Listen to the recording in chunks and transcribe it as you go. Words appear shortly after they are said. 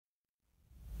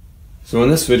So in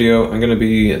this video, I'm going to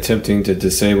be attempting to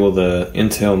disable the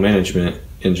Intel management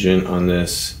engine on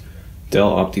this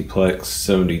Dell Optiplex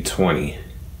 7020.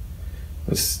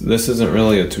 This isn't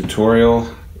really a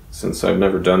tutorial since I've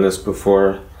never done this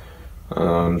before.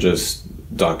 I'm just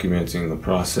documenting the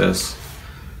process.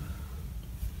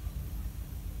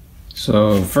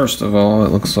 So first of all, it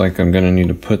looks like I'm going to need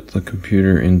to put the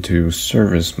computer into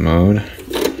service mode.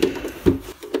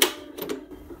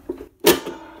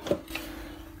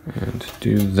 And to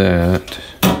do that,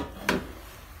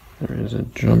 there is a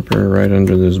jumper right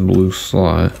under this blue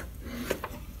slot.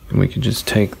 And we could just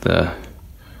take the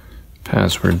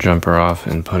password jumper off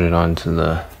and put it onto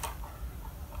the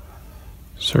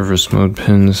service mode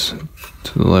pins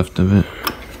to the left of it.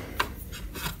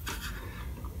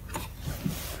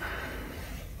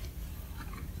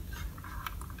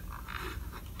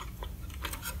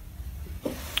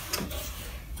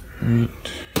 Right.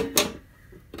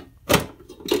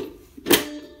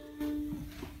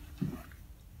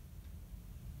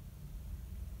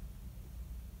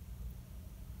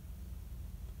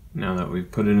 Now that we've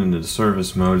put it into the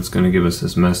service mode, it's going to give us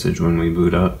this message when we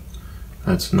boot up.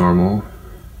 That's normal.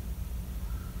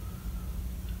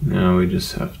 Now we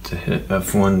just have to hit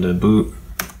F1 to boot.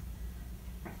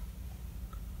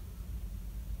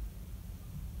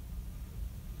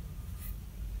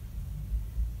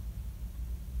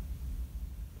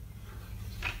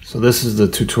 So this is the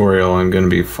tutorial I'm going to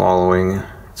be following.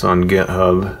 It's on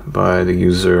GitHub by the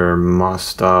user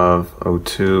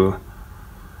Mostov02.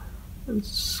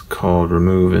 It's called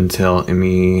Remove Intel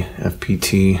ME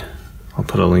FPT. I'll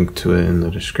put a link to it in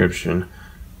the description.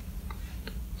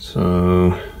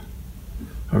 So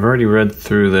I've already read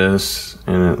through this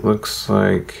and it looks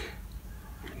like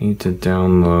I need to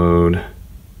download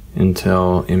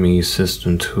Intel ME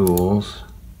System Tools.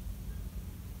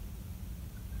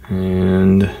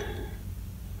 And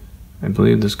I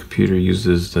believe this computer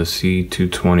uses the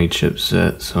C220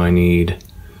 chipset, so I need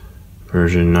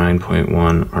version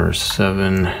 9.1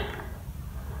 R7,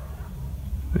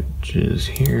 which is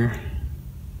here.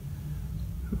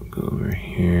 We'll go over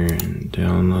here and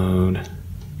download,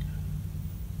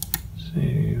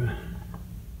 save.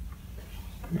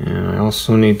 And I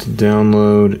also need to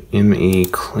download ME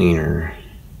Cleaner.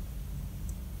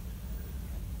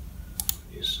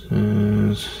 This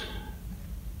is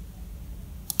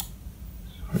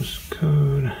source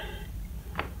code.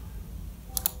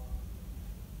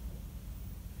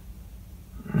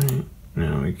 Alright,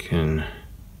 now we can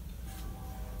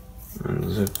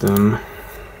unzip them.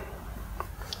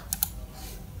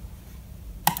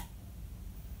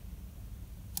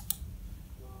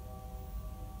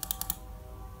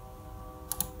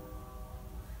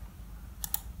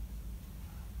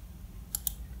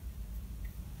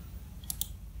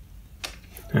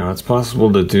 Now it's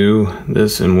possible to do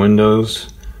this in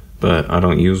Windows, but I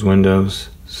don't use Windows,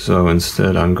 so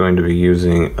instead I'm going to be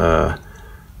using a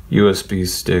USB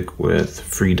stick with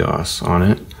FreeDOS on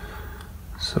it.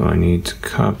 So I need to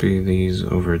copy these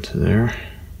over to there.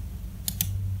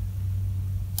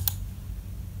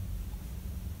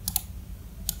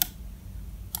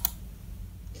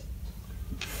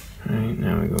 Alright,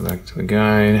 now we go back to the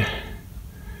guide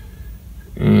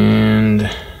and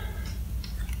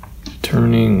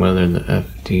determining whether the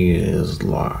FD is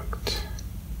locked.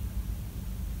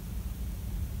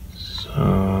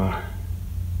 So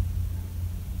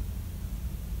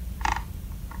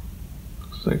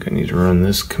looks like I need to run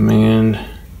this command,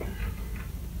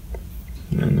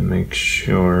 and then to make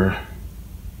sure I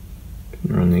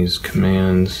can run these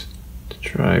commands to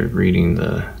try reading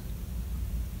the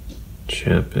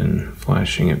chip and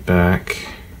flashing it back.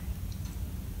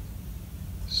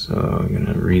 So I'm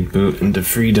gonna reboot into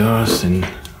FreeDOS and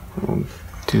we'll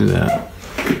do that.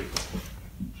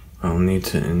 I'll need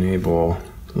to enable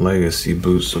legacy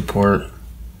boot support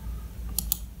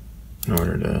in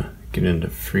order to get into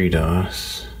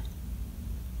FreeDOS.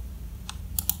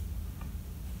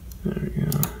 There we go.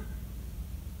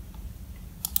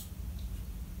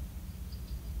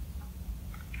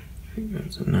 I think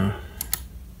that's enough.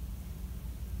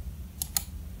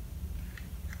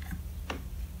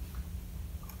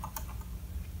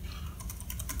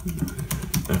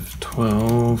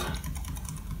 F12.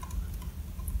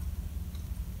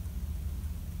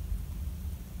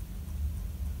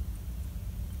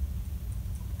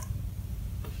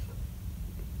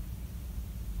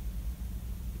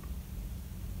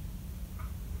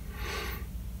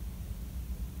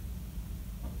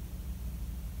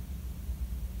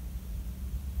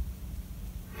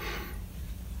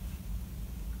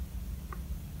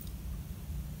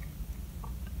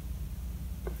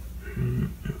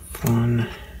 F1.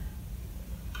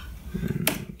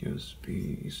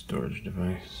 USB storage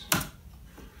device.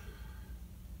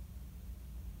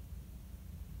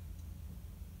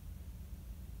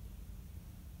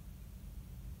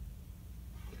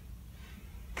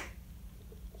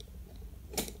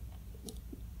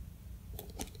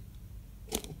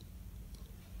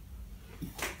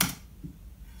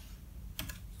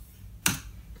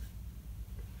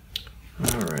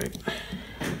 Alright,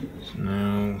 so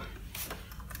now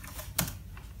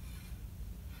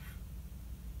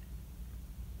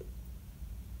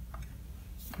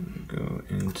go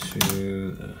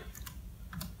into the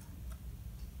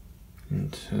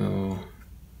Intel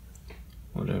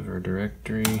whatever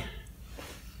directory.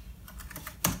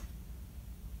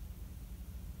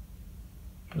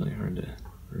 It's really hard to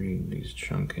read these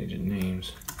truncated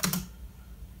names.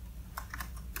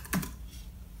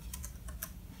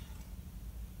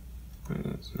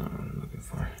 That's not what I'm looking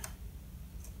for.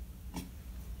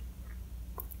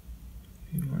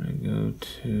 You want to go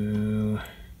to, I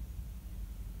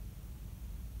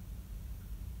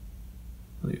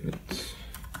believe it's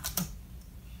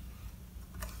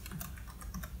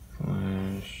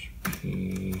flash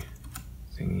p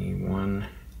thingy 1.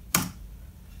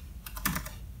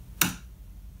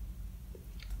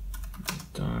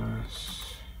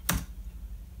 DOS.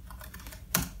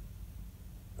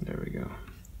 There we go.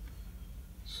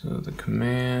 So the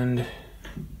command is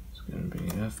going to be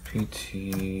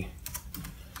fpt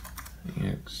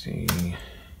exe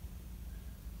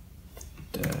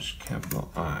dash capital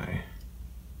I.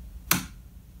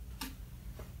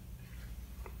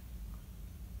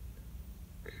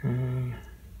 Okay. And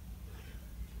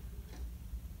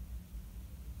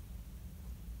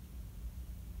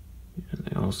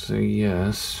they all say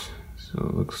yes, so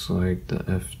it looks like the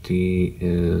FD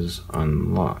is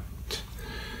unlocked.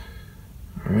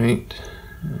 Alright,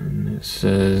 and it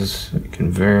says we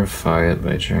can verify it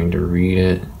by trying to read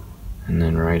it and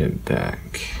then write it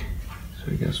back.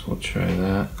 So I guess we'll try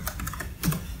that.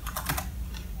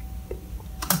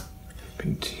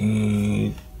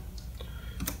 pt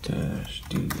dash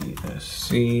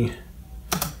dsc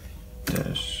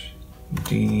dash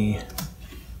d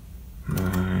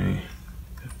my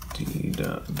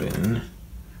fd.bin.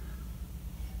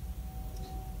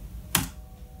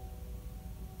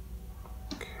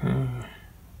 Okay,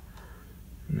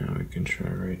 now we can try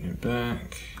writing it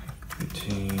back.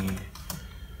 pt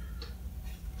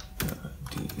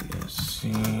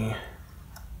dsc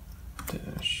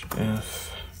dash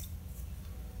f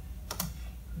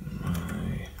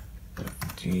my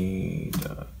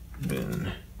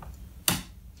fd.bin.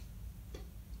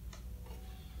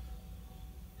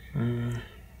 Okay.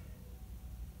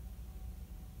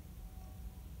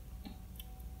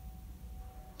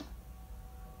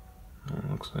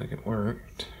 Looks like it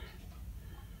worked.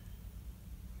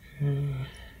 Okay.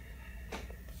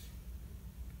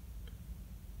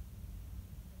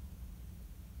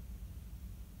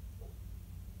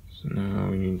 So now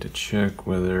we need to check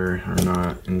whether or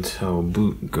not Intel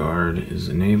Boot Guard is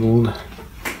enabled.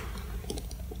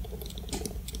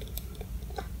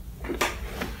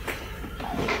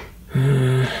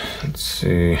 Let's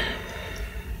see.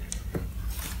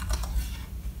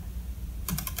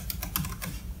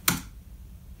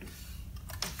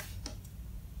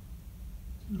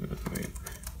 Wait,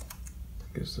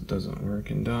 I guess it doesn't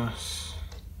work in DOS.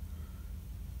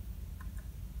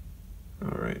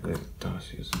 Alright,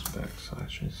 DOS uses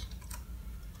backslashes.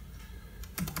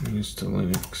 I'm used to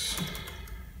Linux.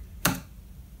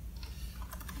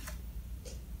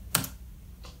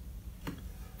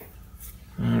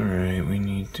 Alright, we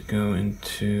need to go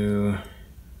into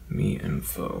me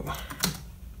info.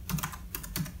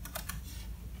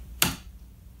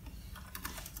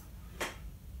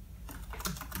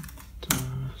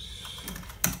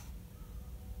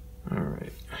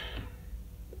 Alright.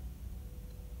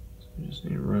 So we just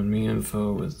need to run me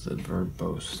info with the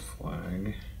verbose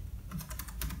flag.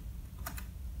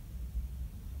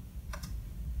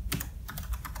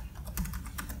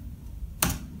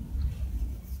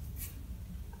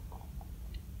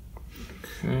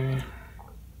 Okay.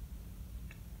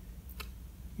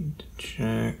 Need to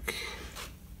check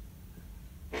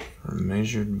for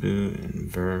measured boot and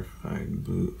verified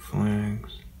boot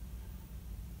flags.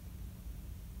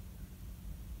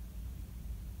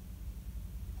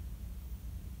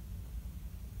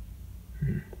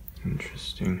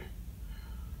 Interesting.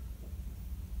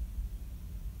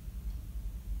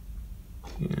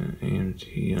 Yeah,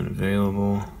 AMT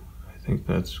unavailable. I think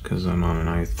that's because I'm on an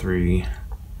i3.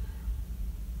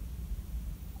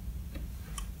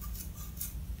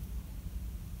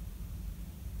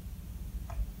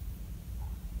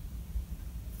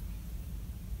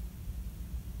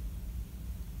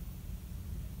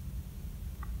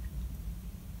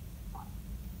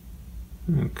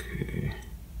 Okay.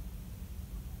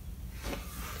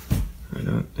 I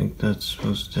don't think that's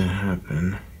supposed to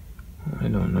happen. I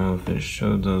don't know if it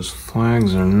showed those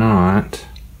flags or not.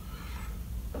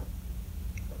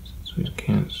 Since we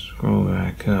can't scroll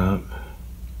back up.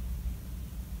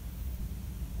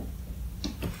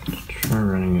 Let's try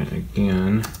running it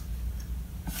again.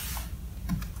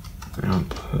 I'll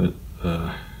put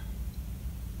the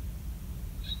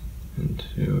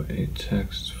into a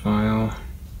text file.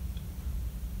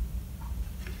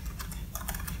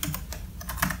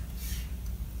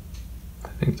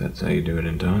 I think that's how you do it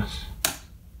in DOS.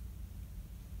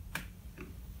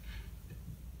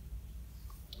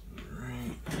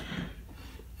 Right.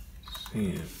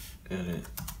 Save, edit.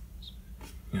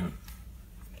 Yep.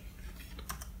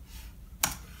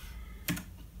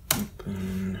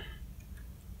 Open.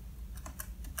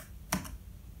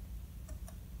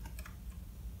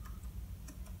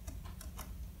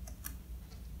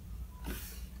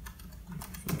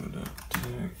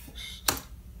 Text.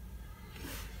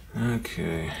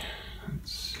 Okay,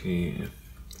 let's see if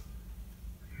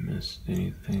I missed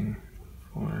anything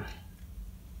before.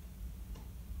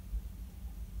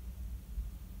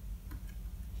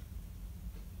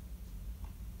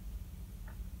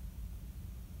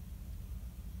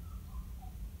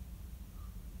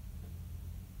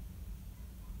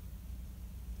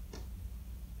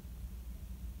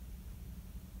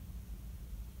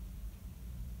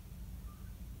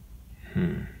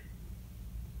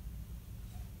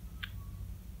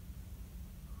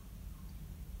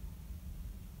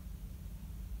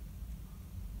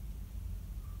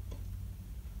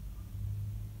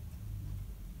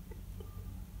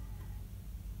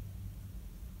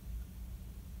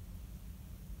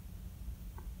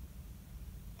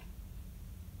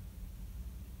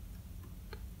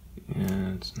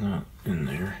 Yeah, it's not in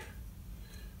there.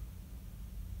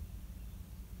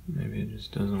 Maybe it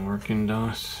just doesn't work in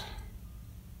DOS.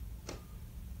 I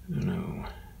don't know.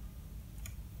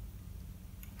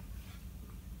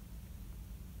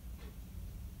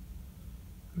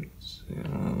 Let's see.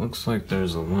 Well, it looks like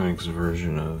there's a Linux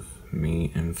version of Me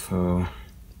Info.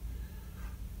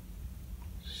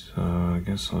 So I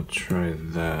guess I'll try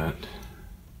that.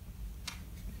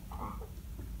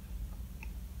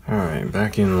 Alright,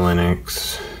 back in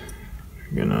Linux.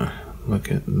 We're gonna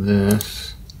look at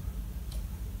this.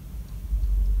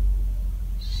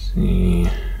 See.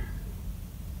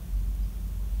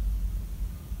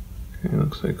 Okay,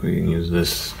 looks like we can use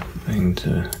this thing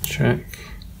to check.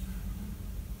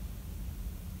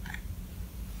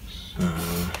 So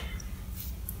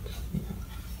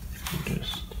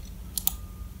just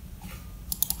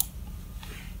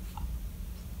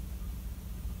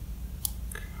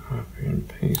copy and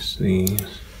paste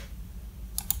these.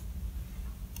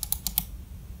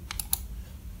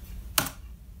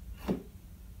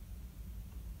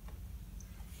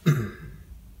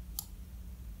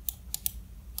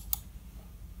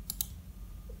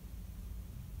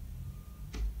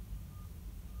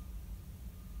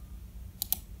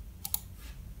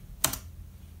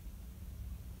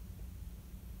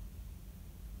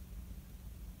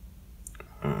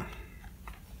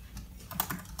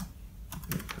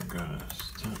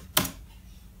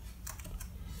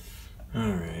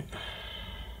 Alright.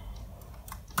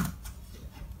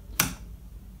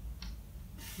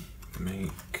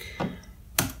 Make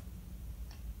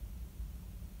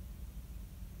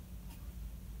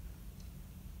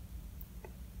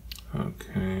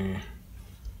okay.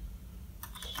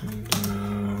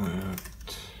 Sudo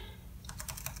apt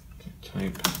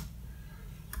type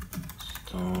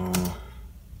install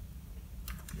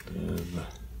lib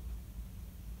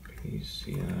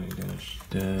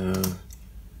pci-dev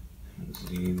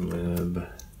zlib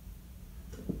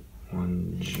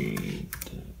 1g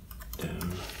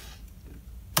dev.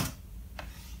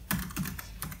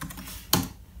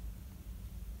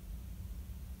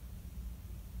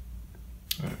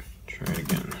 Alright, try it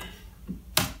again.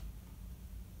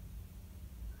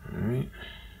 Alright,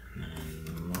 and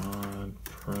then log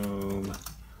probe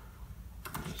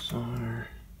SR.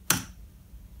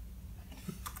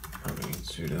 Probably need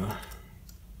sudo.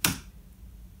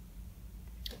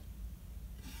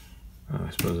 Oh, I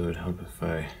suppose it would help if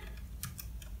I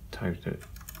typed it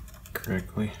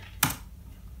correctly.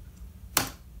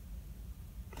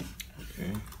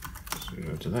 Okay,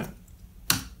 sudo to that.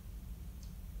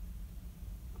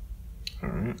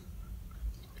 Alright.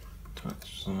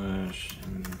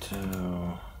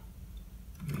 /intel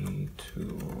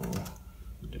metool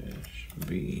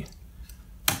 -b.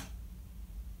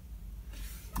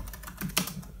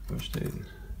 Wish they'd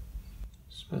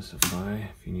specify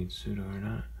if you need sudo or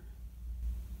not.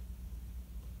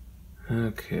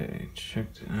 Okay,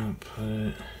 check the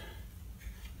output.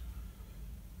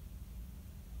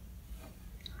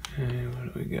 Okay,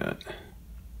 what do we got?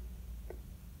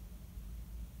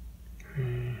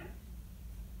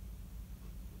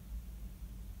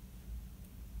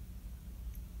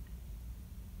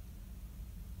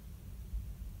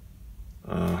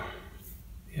 Oh,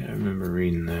 yeah, I remember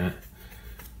reading that.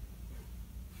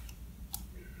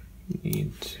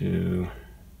 Need to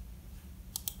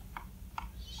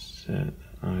set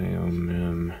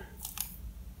IOMem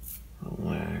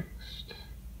relaxed.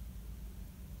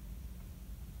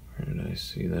 Where did I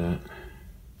see that?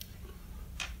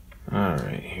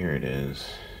 Alright, here it is.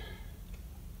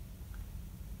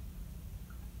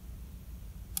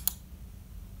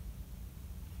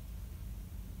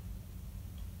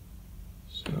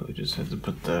 So we just had to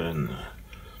put that in the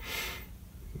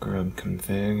grub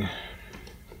config.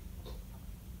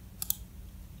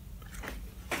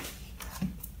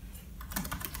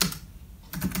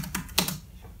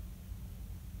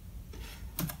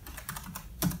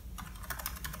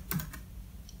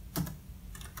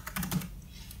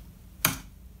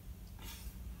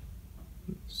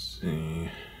 Let's see.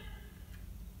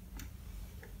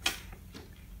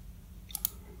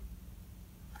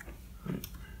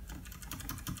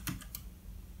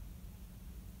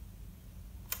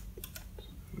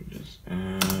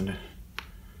 Add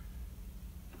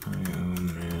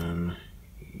IOMem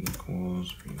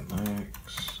equals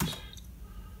relaxed.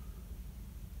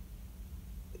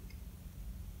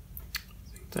 I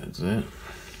think that's it.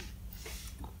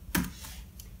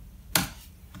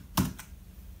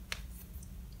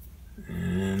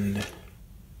 And I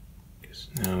guess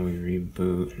now we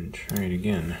reboot and try it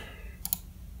again.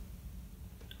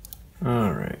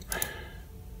 All right,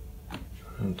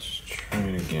 let's try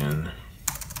it again.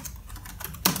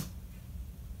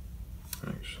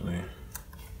 Actually,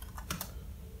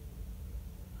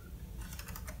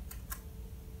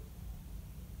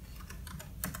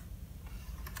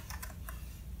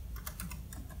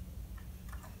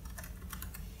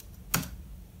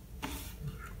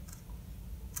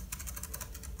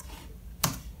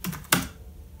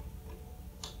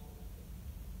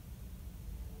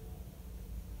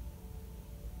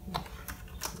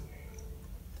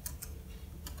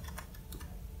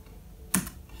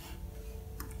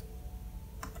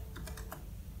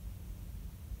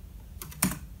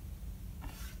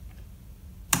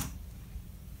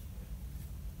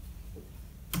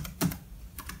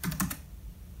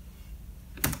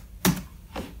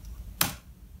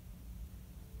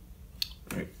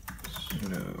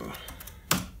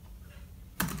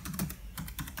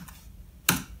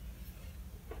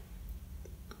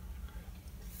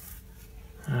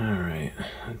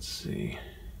 let's see.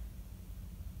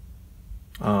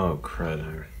 Oh,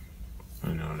 crud. I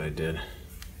know what I did.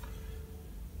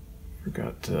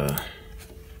 Forgot to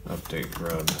update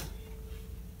grub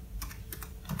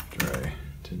after I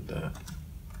did that.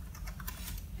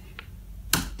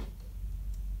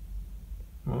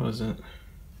 What was it?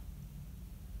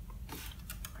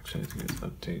 Actually, I think it's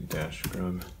update dash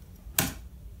grub.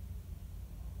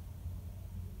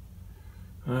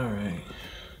 Alright,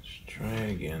 let's try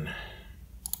again.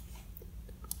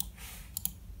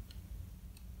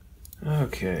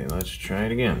 Okay, let's try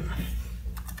it again.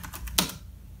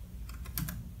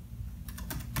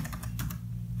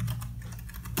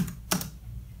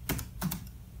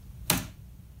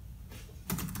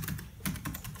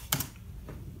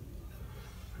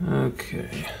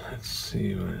 Okay, let's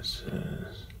see what it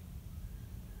says.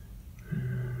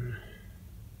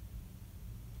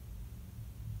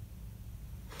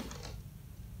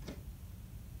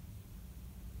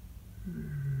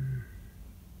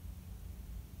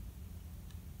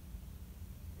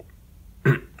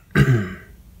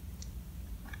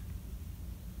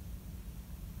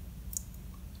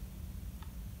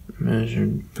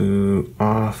 Measured boot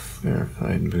off,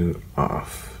 verified boot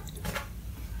off.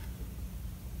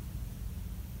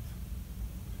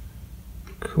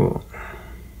 Cool.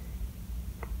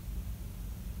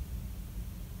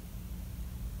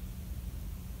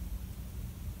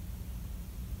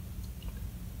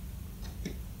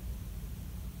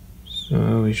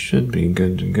 So we should be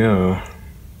good to go.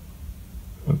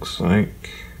 Looks like.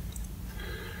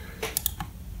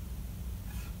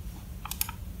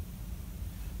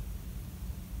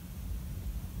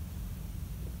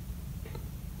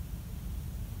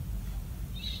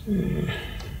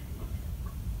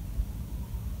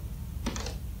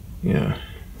 Yeah,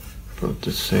 both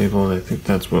disabled. I think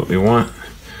that's what we want.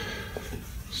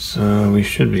 So we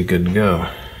should be good to go.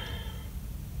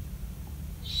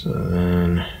 So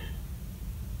then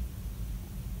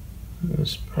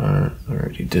this part, I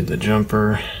already did the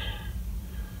jumper.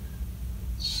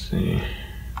 see.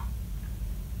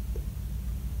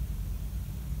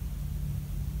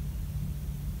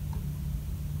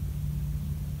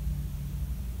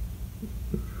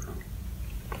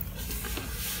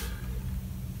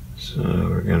 So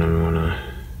we're gonna wanna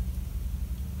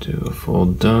do a full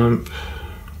dump.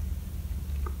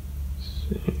 Let's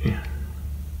see.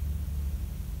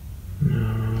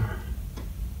 No.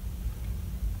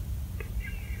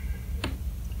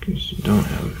 Because you don't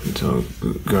have until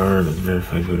boot guard with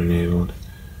verified boot enabled.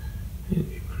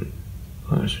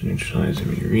 Flash neutralize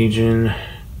every region.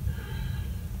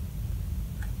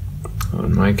 So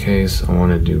in my case, I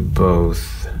want to do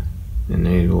both.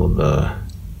 Enable the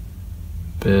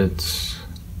bits,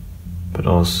 but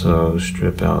also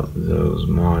strip out those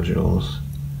modules.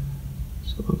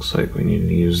 So it looks like we need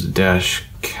to use the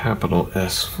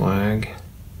 -S flag.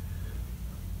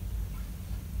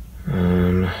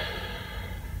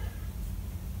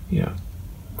 Yeah.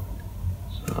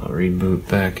 So I'll reboot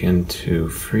back into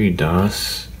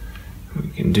FreeDOS. We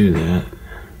can do that.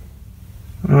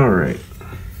 Alright.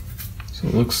 So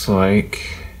it looks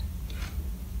like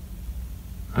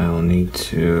I will need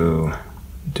to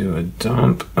do a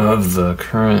dump of the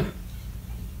current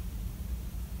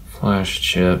flash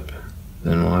chip.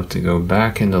 Then we'll have to go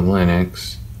back into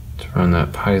Linux to run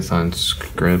that Python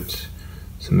script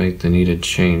to make the needed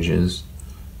changes.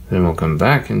 Then we'll come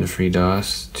back into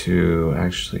FreeDOS to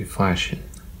actually flash it.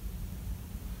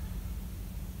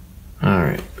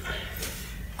 Alright.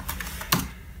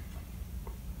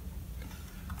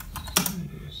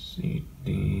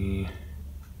 CD.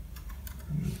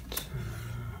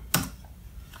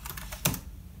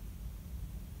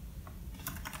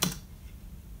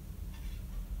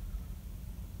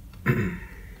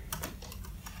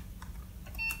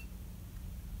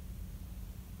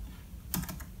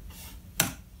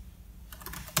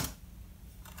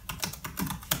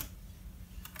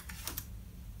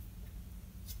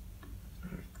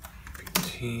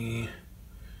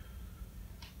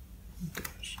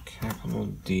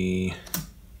 D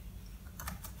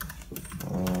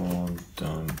all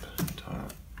dump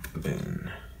dot bin.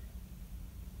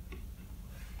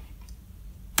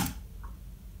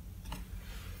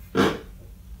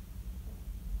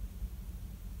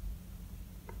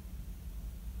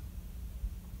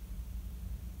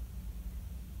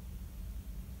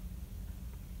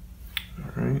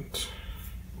 All right.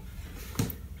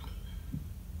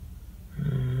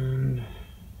 And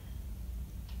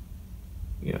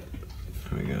yeah.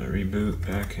 We gotta reboot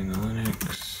back into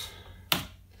Linux.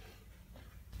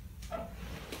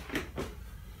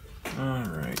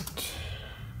 Alright.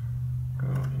 Go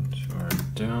into our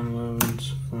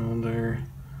downloads folder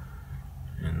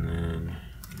and then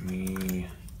me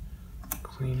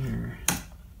cleaner.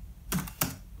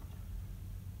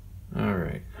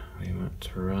 Alright, we want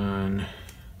to run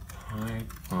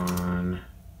Python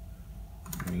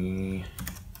me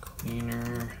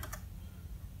cleaner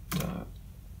dot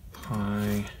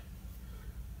py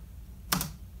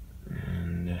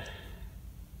and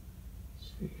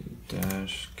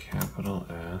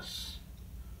 -S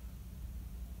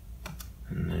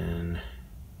and then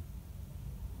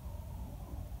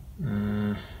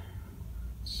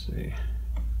let's see,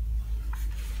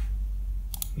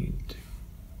 need to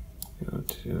go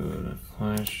to the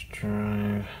flash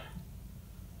drive,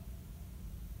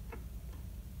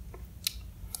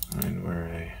 find where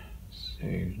I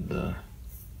saved the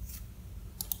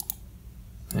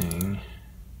thing.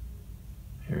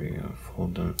 Here we go, full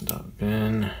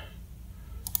dump.bin.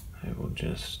 I will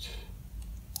just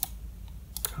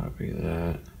copy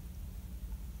that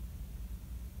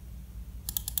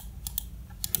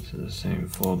into the same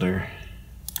folder.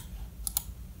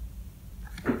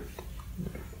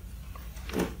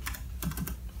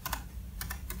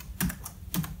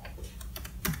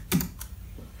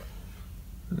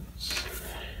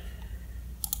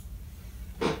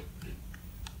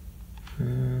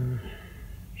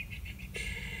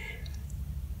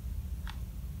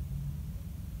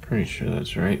 Pretty sure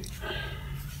that's right.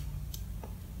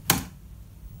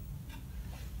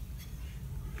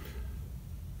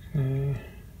 Okay.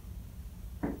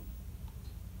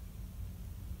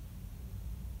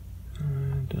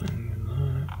 Done with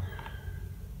that.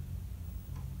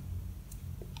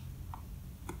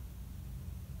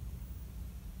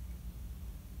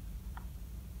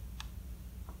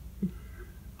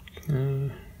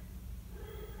 Okay.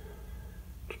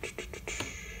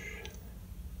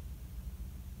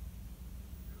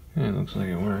 Okay, it looks like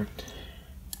it worked.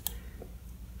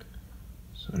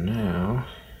 So now,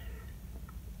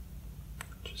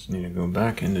 just need to go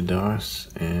back into DOS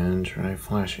and try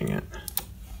flashing it.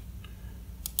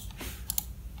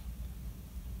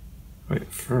 Wait,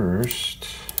 first,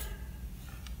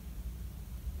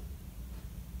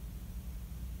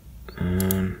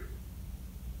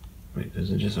 wait,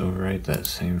 does it just overwrite that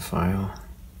same file?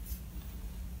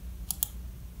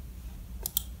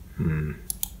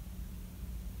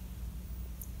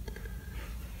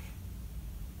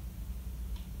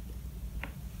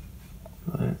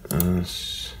 Let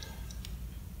us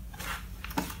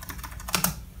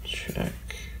check.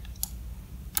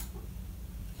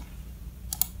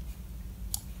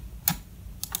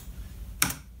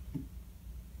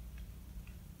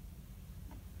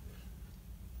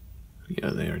 Yeah,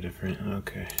 they are different.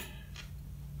 Okay.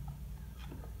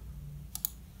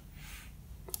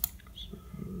 So,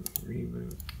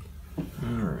 reboot.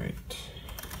 All right.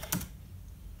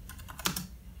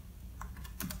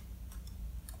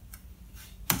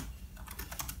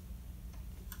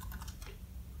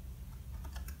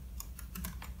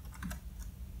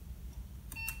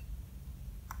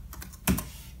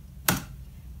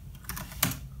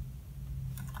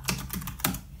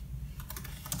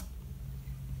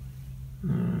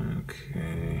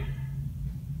 Okay.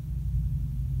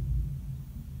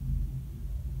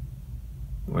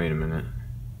 Wait a minute.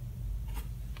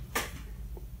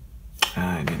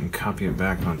 I didn't copy it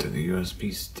back onto the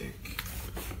USB stick.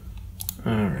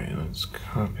 Alright, let's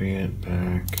copy it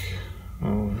back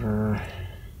over.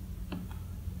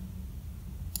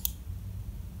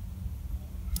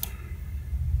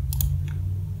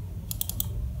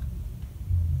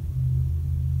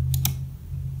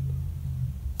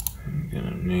 I'm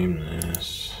gonna name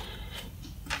this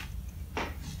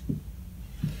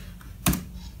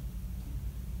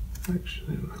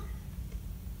actually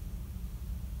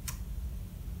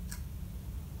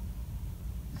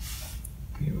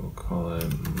we will call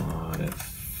it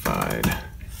modified.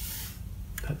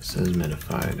 That says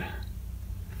modified.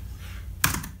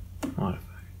 Modified.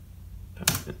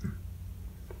 That's it.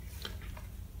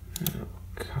 Now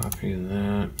copy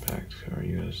that back to our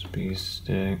USB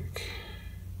stick.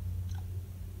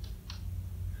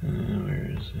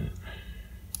 Where is it?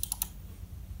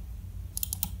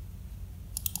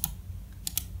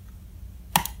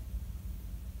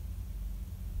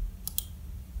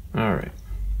 All right,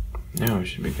 now we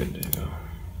should be good to go.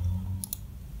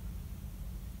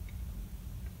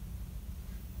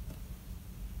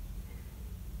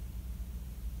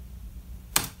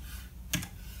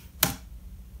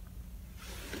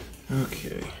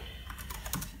 Okay.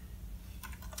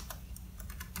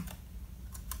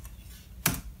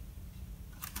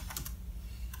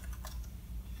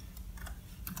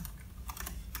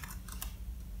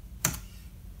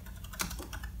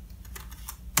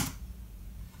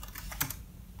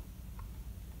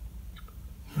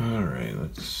 All right,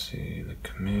 let's see the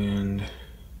command.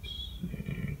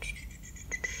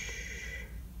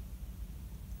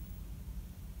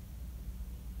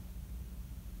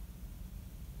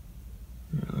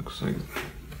 It looks like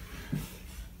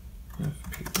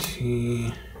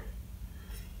fpt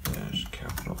dash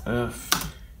capital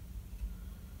F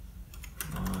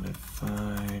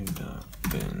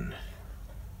modified.bin.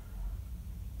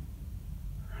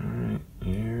 All right,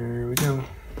 here we go.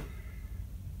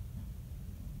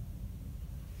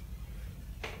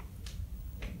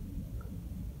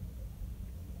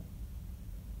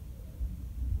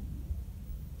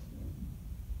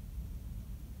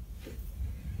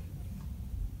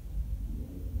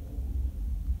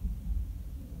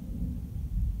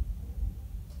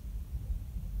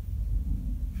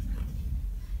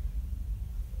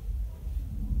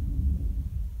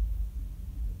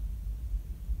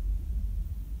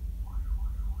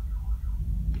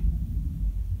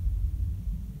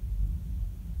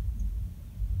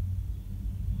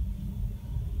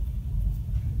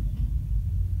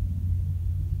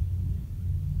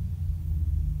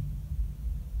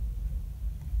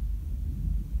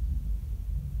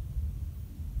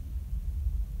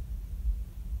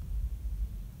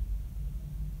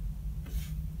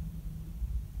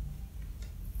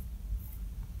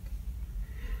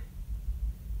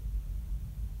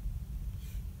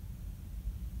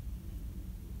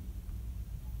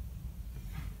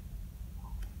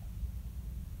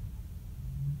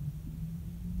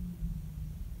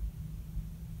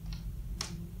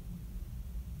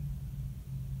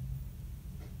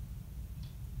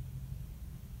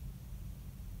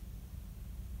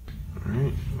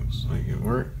 Alright, looks like it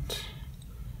worked.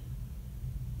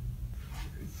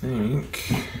 I think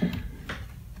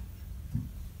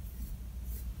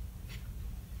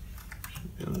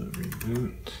should be able to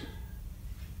reboot.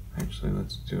 Actually,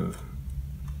 let's do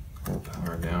a full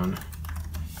power down.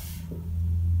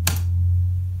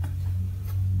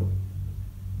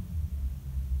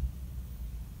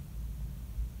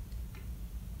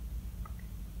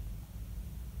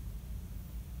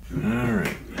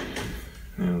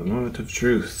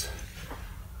 truth.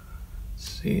 Let's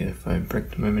see if I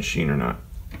bricked my machine or not.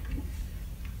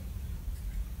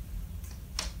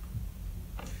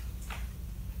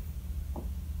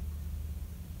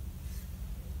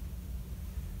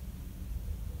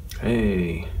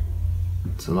 Hey,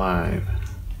 it's alive.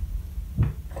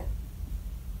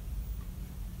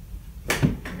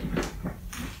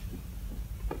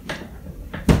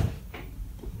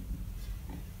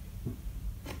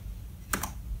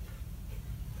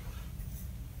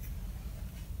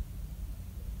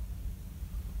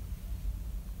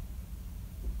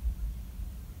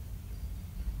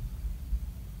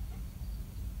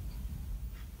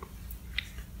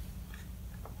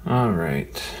 All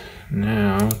right,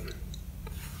 now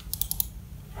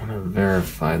I want to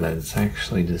verify that it's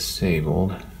actually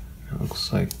disabled. It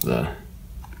looks like the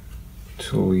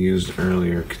tool we used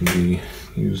earlier can be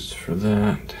used for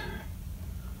that.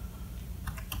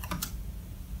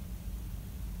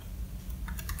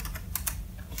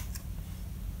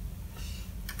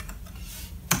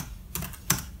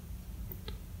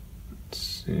 Let's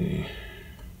see.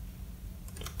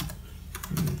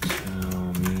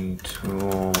 Tell me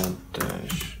tool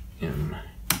 -m.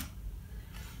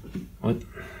 What?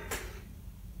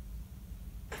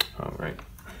 Oh, right.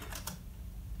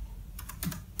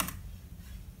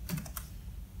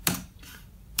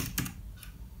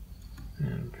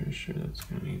 And I'm pretty sure that's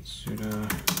going to need sudo.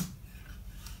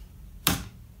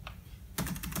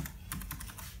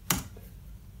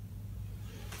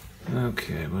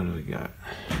 Okay, what do we got?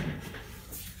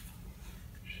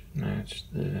 Should match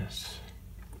this.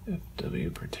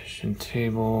 FW partition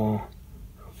table.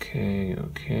 Okay,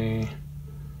 okay.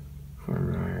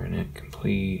 Firmware init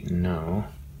complete, no.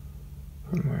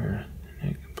 Firmware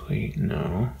init complete,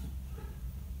 no.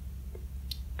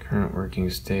 Current working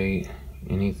state,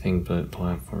 anything but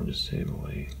platform disable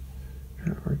wait.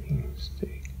 Current working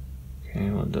state. Okay,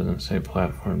 well it doesn't say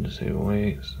platform disable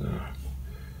wait, so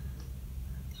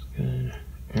that's good.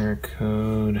 Error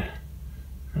code,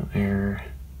 no error.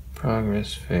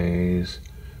 Progress phase,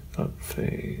 up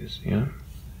phase, yeah.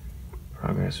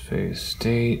 Progress phase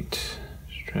state.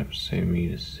 Strap save me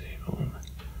disabled.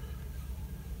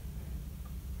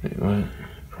 Wait, what?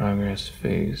 Progress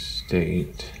phase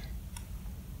state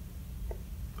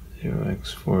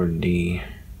 0x4D.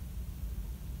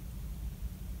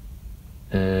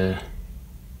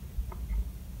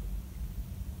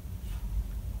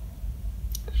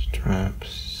 Strap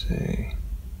say.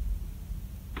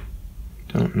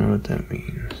 Don't know what that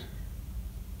means.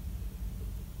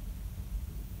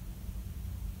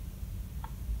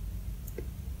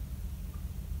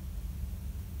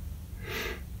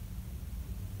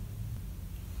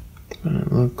 But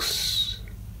it looks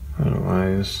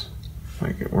otherwise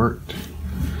like it worked.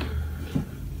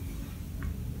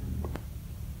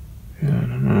 Yeah, I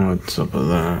don't know what's up with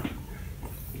that.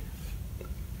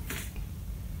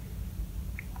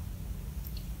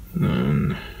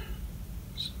 Then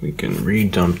so we can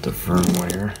redump the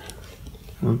firmware.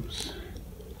 Whoops.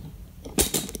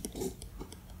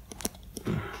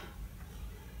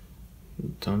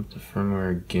 Dump the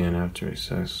firmware again after a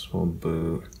successful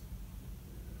boot.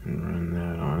 And run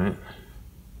that on it.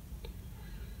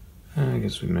 I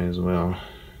guess we may as well.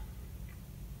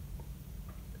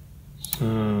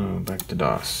 So back to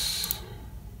DOS.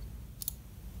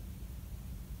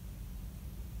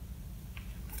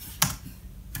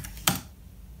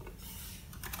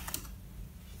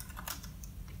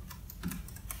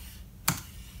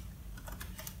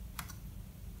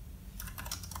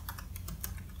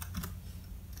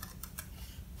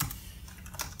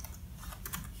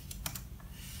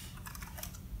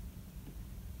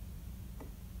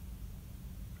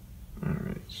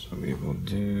 So we will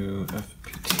do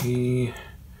fpt-d.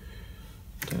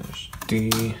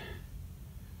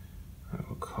 I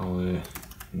will call it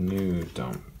new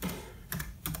dump.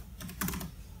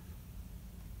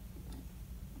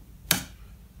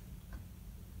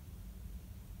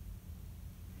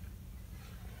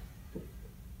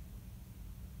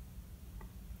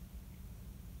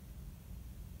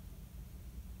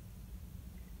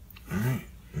 All right,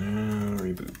 now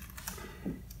reboot.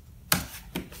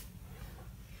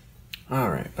 All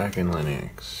right, back in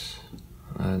Linux.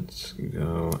 Let's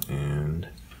go and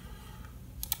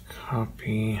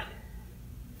copy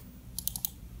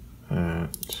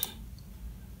that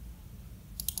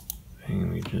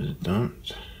thing we just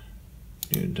dumped.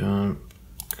 New dump,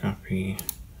 copy.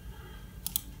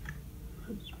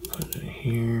 Let's put it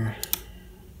here.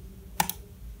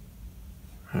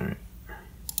 All right.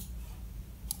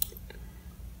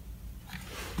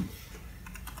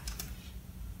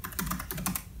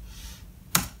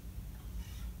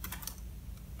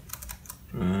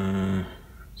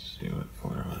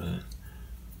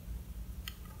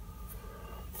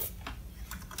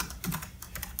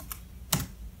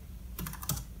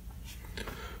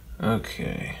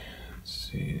 Okay, let's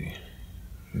see.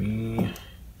 Me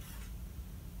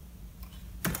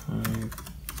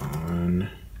Python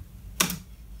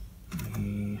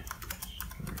me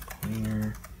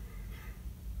cleaner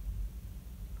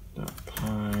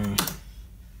 .py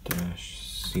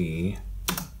 -c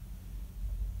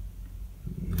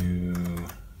new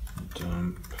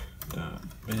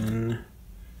dump.bin.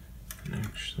 And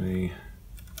actually,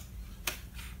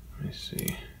 let me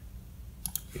see.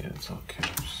 Yeah, it's all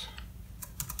caps.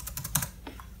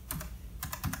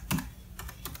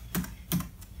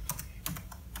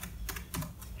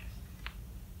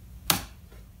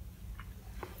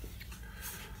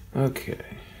 Okay,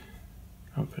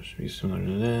 output should be similar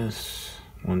to this.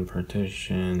 One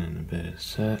partition and a bit is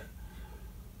set.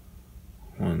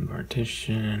 One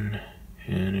partition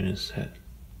and it is set.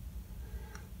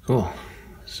 Cool.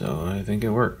 So I think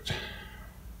it worked.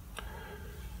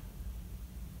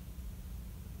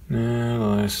 Now the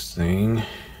last thing, I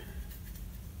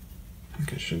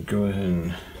think I should go ahead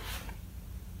and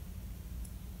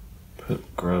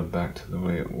put Grub back to the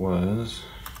way it was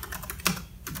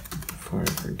before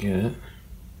I forget.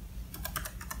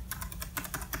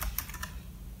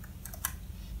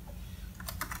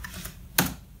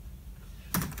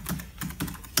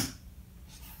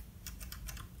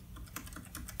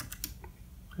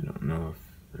 I don't know if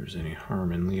there's any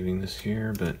harm in leaving this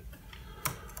here, but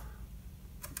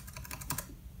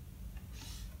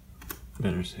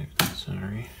better safe than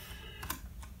sorry.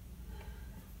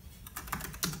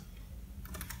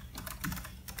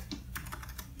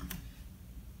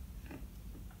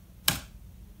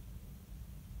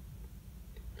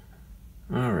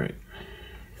 All right.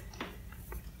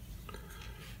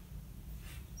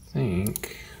 I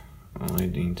think all I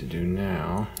need to do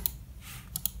now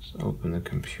is open the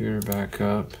computer back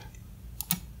up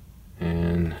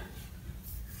and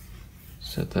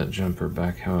set that jumper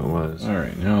back how it was. All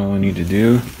right, now all I need to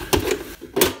do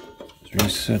is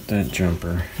reset that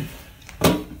jumper.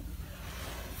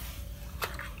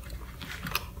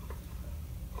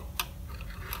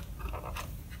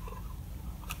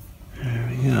 There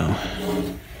we go.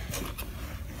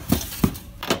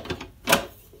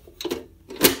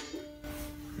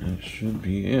 That should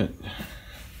be it.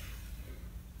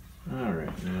 All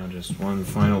right, now just one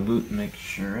final boot and make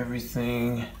sure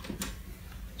everything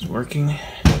is working.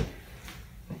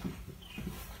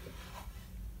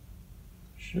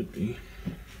 Should be.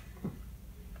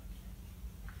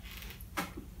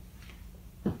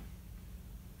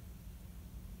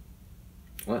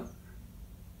 What?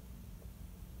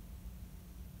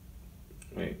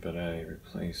 Wait, but I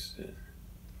replaced it.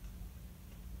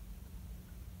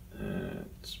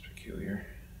 That's peculiar.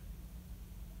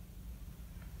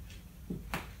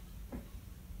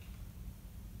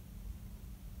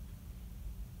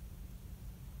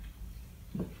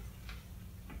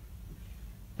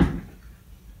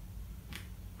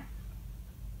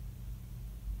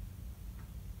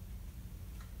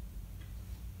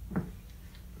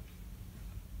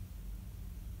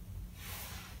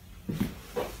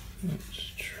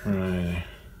 Let's try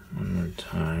one more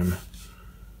time.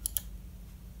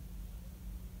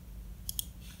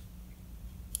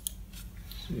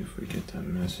 See if we get that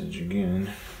message again.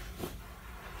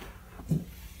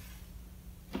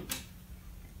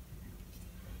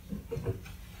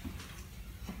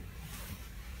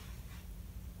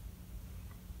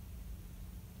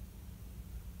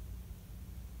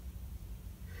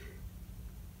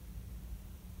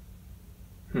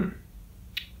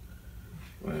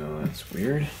 Well, that's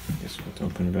weird. Guess we'll have to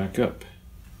open it back up.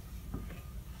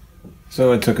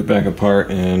 So I took it back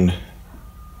apart and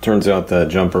turns out that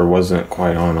jumper wasn't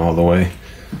quite on all the way.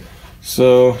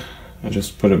 So I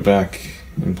just put it back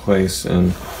in place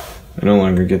and I no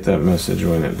longer get that message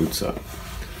when it boots up.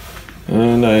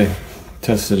 And I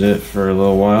tested it for a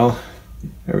little while.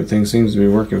 Everything seems to be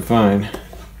working fine.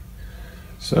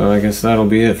 So I guess that'll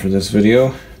be it for this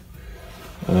video.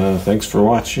 Thanks for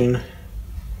watching.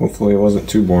 Hopefully it wasn't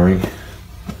too boring.